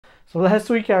So last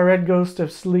week I read Ghost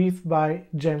of Sleath by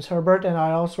James Herbert, and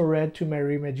I also read To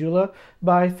Marry Medusa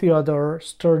by Theodore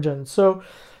Sturgeon. So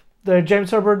the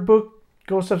James Herbert book,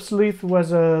 Ghost of Sleath,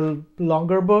 was a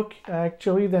longer book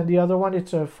actually than the other one.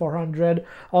 It's a 400,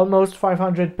 almost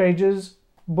 500 pages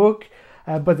book,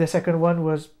 but the second one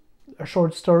was a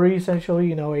short story,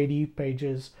 essentially, 80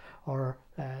 pages or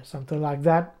something like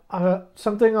that.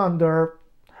 Something under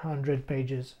 100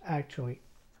 pages actually.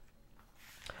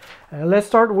 Let's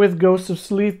start with Ghost of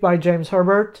Sleath by James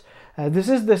Herbert. This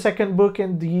is the second book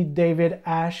in the David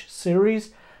Ash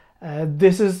series.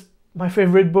 This is my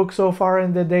favorite book so far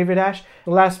in the David Ash.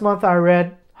 Last month I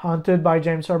read Haunted by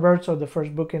James Herbert, so the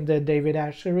first book in the David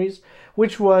Ash series,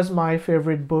 which was my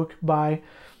favorite book by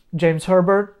James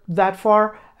Herbert that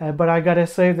far. But I gotta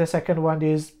say the second one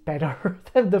is better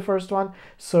than the first one.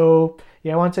 So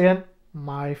yeah, once again,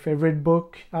 my favorite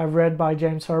book I've read by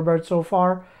James Herbert so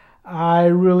far. I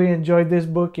really enjoyed this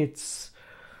book. It's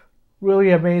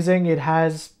really amazing. It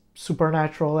has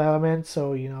supernatural elements,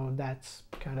 so that's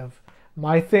kind of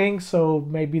my thing. So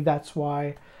maybe that's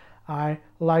why I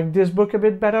like this book a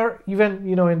bit better. Even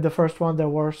in the first one there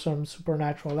were some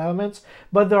supernatural elements,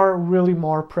 but they are really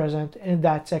more present in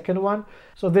that second one.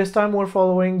 So this time we're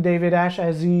following David Ash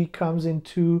as he comes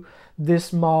into this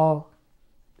small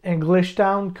English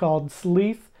town called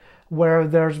Sleath, where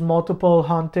there's multiple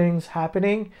hauntings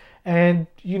happening. And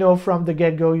from the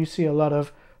get-go you see a lot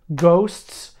of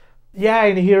ghosts. Yeah,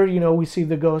 and here we see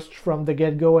the ghosts from the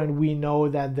get-go, and we know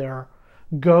that they're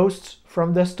ghosts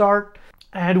from the start,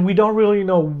 and we don't really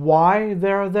know why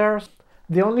they're there.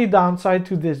 The only downside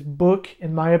to this book,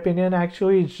 in my opinion,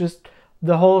 actually, is just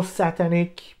the whole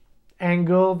satanic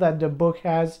angle that the book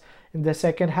has in the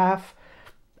second half.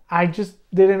 I just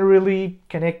didn't really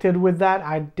connected with that.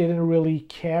 I didn't really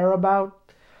care about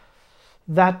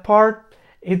that part.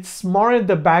 It's more in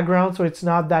the background, so it's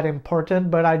not that important,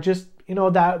 but I just,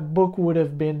 that book would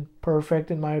have been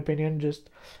perfect, in my opinion, just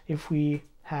if we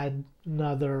had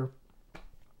another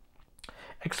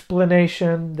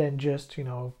explanation than just,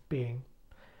 being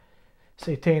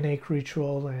satanic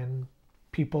ritual and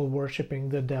people worshiping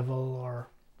the devil or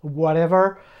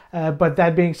whatever. But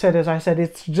that being said, as I said,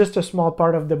 it's just a small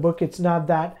part of the book. It's not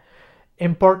that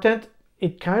important.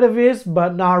 It kind of is,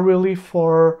 but not really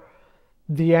for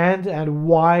the end and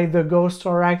why the ghosts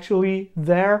are actually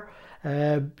there.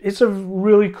 It's a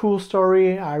really cool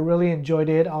story. I really enjoyed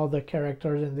it. All the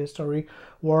characters in this story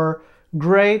were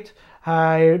great.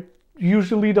 I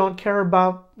usually don't care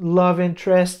about love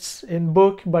interests in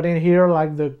book, but in here,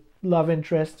 like, the love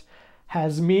interest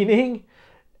has meaning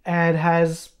and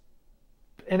has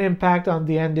an impact on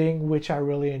the ending, which I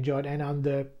really enjoyed, and on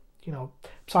the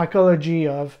psychology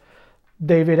of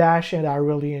David Ash, and I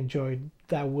really enjoyed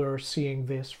that we're seeing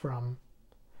this from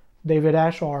David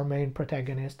Ash, our main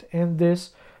protagonist in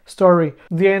this story.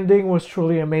 The ending was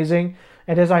truly amazing,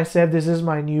 and as I said, this is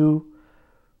my new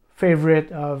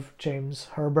favorite of James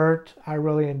Herbert. I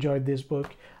really enjoyed this book.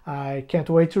 I can't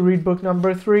wait to read book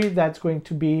number 3. That's going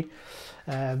to be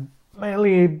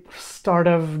mainly start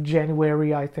of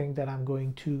January, I think, that I'm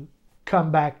going to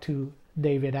come back to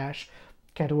David Ash.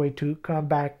 Can't wait to come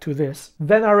back to this.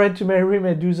 Then I read To Marry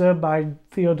Medusa by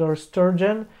Theodore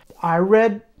Sturgeon. I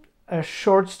read a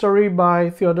short story by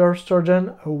Theodore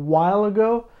Sturgeon a while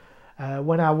ago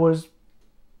when I was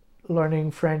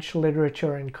learning French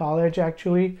literature in college,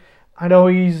 actually. I know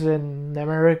he's an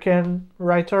American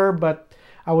writer, but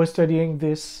I was studying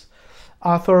this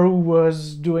author who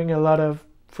was doing a lot of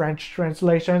French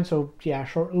translation. So yeah,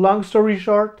 long story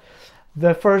short,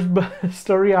 the first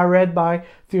story I read by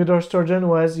Theodore Sturgeon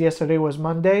was Yesterday Was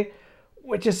Monday,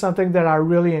 which is something that I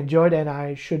really enjoyed, and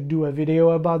I should do a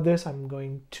video about this. I'm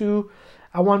going to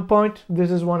at one point.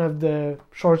 This is one of the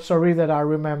short stories that I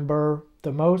remember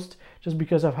the most, just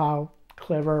because of how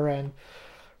clever and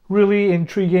really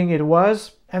intriguing it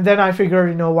was. And then I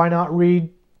figured, why not read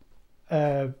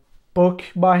a book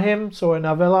by him, so a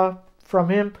novella from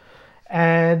him.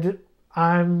 And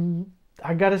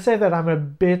I gotta say that I'm a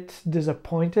bit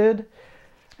disappointed.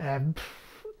 The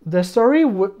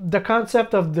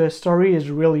concept of the story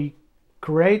is really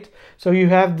great. So you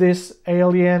have this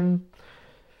alien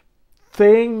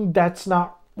thing that's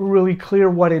not really clear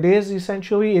what it is.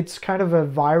 Essentially, it's kind of a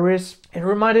virus. It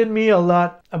reminded me a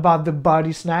lot about the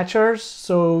Body Snatchers.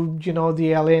 So,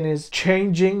 the alien is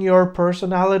changing your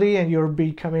personality and you're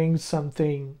becoming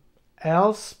something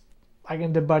else, like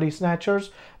in the Body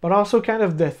Snatchers, but also kind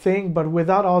of the Thing, but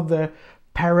without all the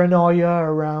paranoia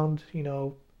around,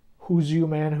 who's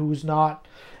human, who's not,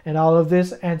 and all of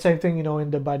this. And same thing,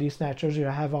 in the Body Snatchers, you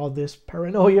have all this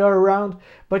paranoia around,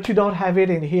 but you don't have it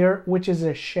in here, which is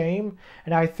a shame.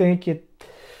 And I think it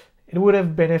it would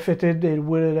have benefited, it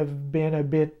would have been a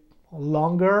bit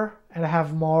longer and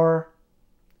have more,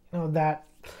 that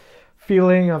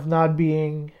feeling of not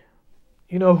being,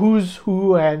 who's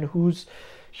who and who's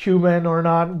human or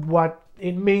not, what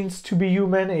it means to be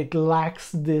human. It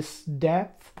lacks this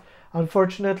depth,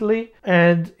 unfortunately,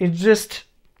 and it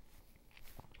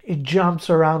jumps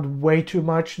around way too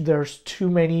much. There's too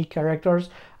many characters.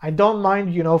 I don't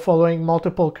mind, following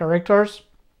multiple characters,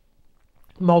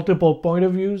 multiple point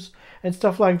of views and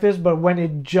stuff like this, but when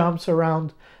it jumps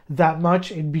around that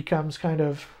much, it becomes kind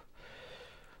of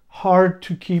hard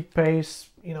to keep pace,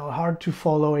 hard to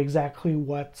follow exactly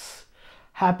what's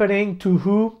happening to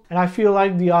who. And I feel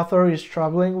like the author is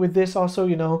struggling with this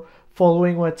also,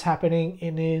 following what's happening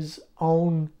in his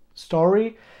own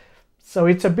story. So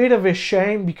it's a bit of a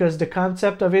shame because the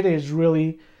concept of it is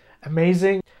really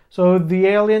amazing. So the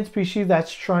alien species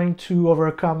that's trying to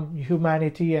overcome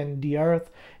humanity and the Earth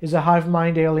is a hive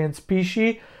mind alien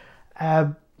species.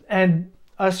 And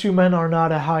us humans are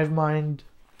not a hive mind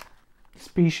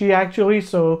species actually.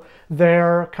 So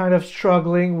they're kind of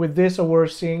struggling with this. So we're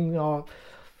seeing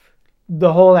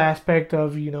the whole aspect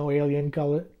of, alien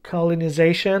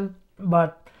colonization.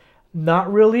 But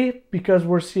not really, because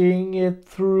we're seeing it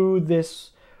through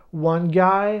this one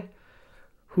guy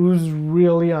who's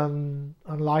really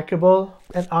unlikable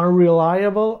and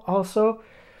unreliable also.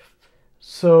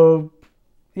 So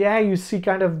yeah, you see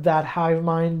kind of that hive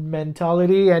mind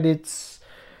mentality, and it's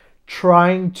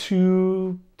trying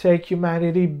to take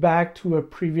humanity back to a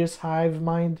previous hive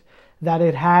mind that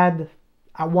it had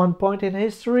at one point in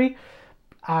history.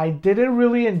 I didn't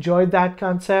really enjoy that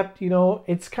concept.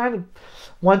 It's kind of,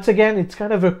 once again, it's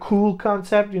kind of a cool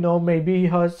concept. Maybe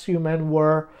us human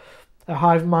were a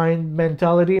hive mind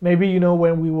mentality. Maybe,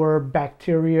 when we were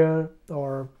bacteria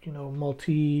or,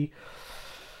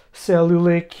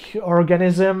 multi-cellulic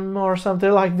organism or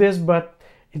something like this, but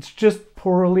it's just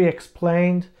poorly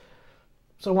explained.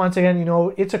 So once again,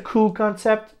 it's a cool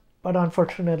concept, but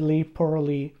unfortunately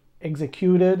poorly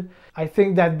executed. I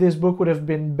think that this book would have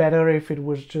been better if it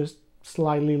was just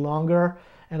slightly longer,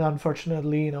 and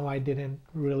unfortunately, I didn't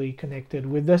really connect it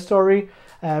with the story,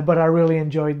 but I really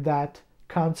enjoyed that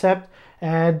concept,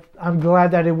 and I'm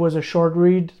glad that it was a short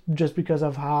read just because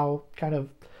of how kind of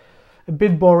a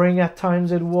bit boring at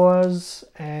times it was,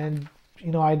 and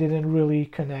I didn't really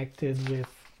connect it with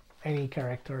any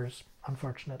characters,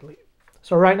 unfortunately.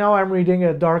 So right now I'm reading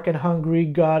A Dark and Hungry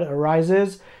God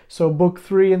Arises. So book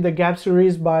 3 in the Gap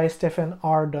series by Stephen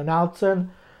R.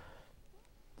 Donaldson.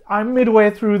 I'm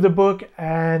midway through the book,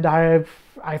 and I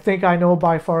think I know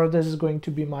by far this is going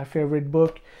to be my favorite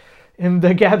book in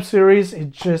the Gap series. It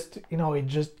just, it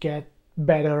just gets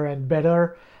better and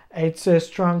better. It's a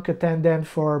strong contender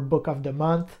for Book of the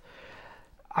Month.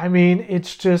 I mean,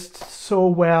 it's just so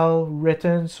well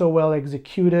written, so well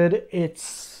executed.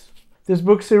 This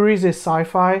book series is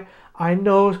sci-fi. I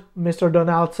know Mr.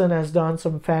 Donaldson has done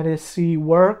some fantasy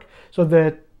work, so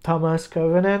the Thomas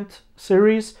Covenant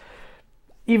series.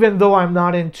 Even though I'm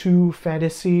not into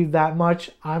fantasy that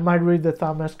much, I might read the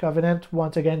Thomas Covenant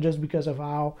once again just because of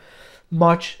how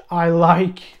much I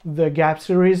like the Gap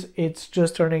series. It's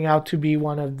just turning out to be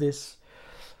one of these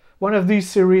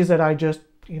series that I just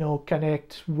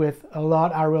connect with a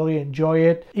lot. I really enjoy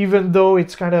it, even though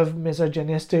it's kind of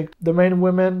misogynistic. The main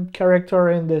woman character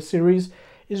in the series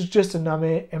is just an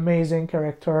amazing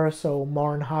character. So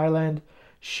Maureen Hyland,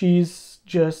 she's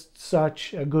just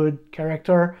such a good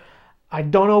character. I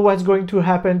don't know what's going to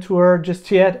happen to her just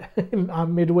yet.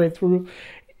 I'm midway through.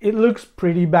 It looks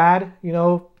pretty bad,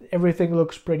 everything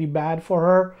looks pretty bad for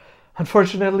her,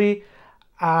 unfortunately.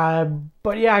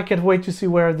 But yeah, I can't wait to see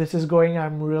where this is going.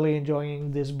 I'm really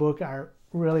enjoying this book. I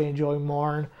really enjoy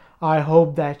Maureen. I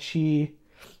hope that she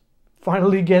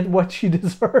finally gets what she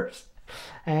deserves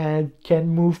and can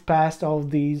move past all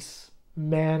these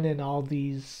men and all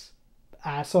these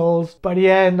assholes. But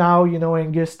yeah, now,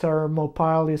 Angus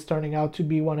Thermopyle is turning out to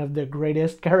be one of the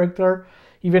greatest character.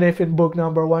 Even if in book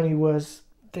number 1 he was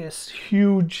this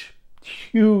huge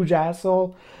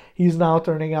asshole, he's now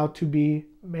turning out to be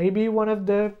maybe one of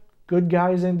the good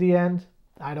guys in the end.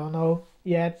 I don't know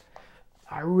yet.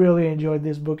 I really enjoyed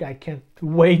this book. I can't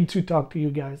wait to talk to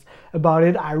you guys about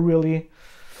it. I really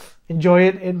enjoy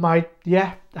it.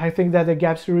 I think that the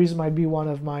Gap series might be one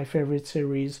of my favorite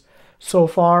series so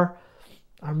far.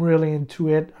 I'm really into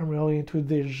it. I'm really into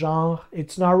this genre.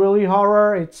 It's not really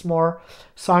horror. It's more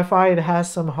sci-fi. It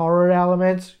has some horror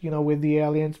elements, with the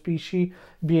alien species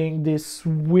being this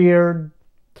weird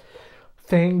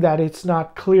thing that it's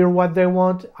not clear what they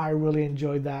want. I really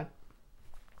enjoyed that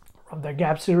from the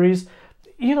Gap series.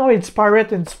 It's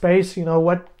pirate in space.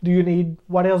 What do you need?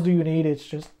 What else do you need?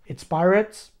 It's It's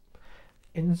pirates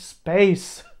in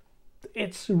space.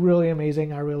 It's really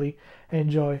amazing. I really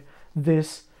enjoy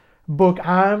this book.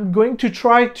 I'm going to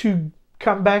try to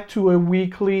come back to a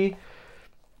weekly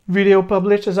video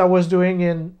published as I was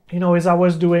doing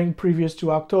previous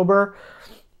to October.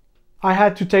 I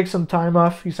had to take some time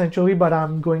off essentially, but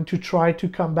I'm going to try to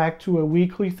come back to a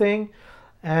weekly thing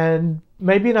and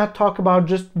maybe not talk about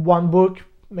just one book,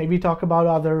 maybe talk about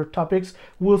other topics.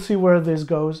 We'll see where this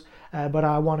goes, but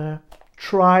I want to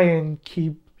try and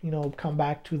keep, come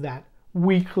back to that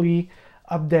weekly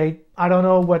update. I don't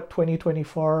know what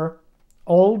 2024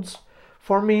 holds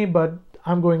for me, but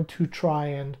I'm going to try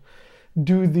and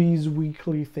do these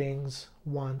weekly things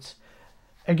once.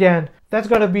 Again, that's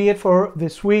gonna be it for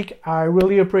this week. I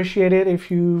really appreciate it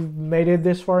if you've made it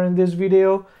this far in this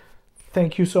video.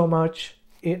 Thank you so much.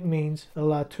 It means a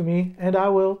lot to me, and I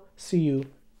will see you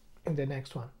in the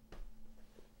next one.